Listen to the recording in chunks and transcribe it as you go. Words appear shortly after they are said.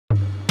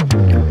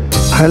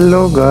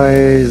Hello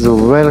guys,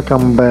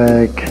 welcome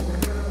back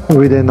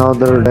with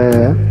another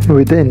day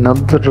with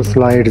another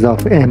slides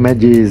of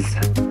images.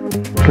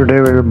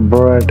 Today we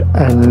brought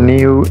a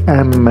new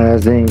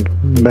amazing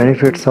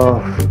benefits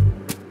of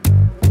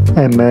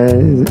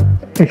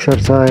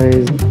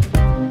exercise,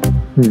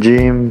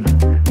 gym,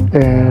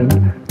 and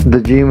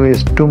the gym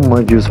is too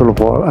much useful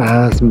for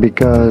us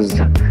because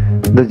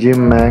the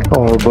gym make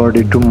our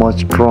body too much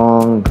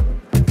strong,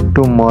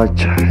 too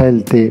much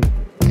healthy.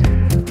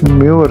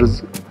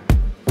 Viewers,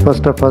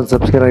 first of all,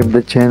 subscribe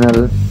the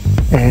channel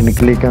and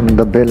click on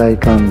the bell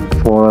icon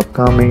for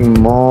upcoming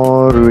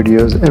more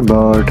videos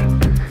about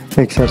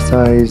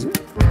exercise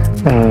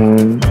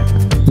and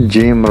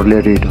gym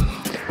related.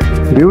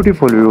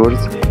 Beautiful viewers,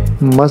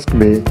 must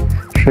be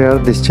share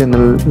this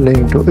channel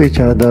link to each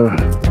other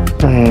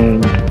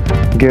and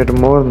get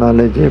more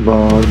knowledge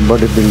about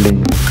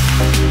bodybuilding.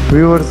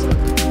 Viewers,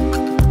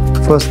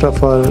 first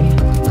of all,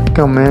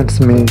 comments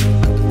me,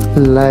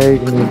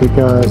 like me,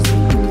 because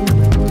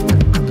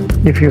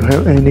if you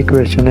have any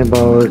question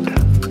about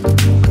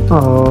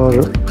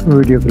our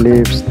video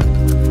clips,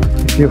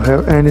 if you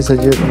have any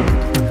suggestion,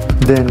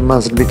 then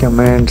must be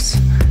comments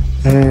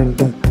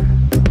and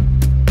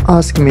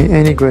ask me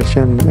any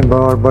question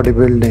about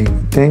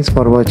bodybuilding. Thanks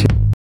for watching.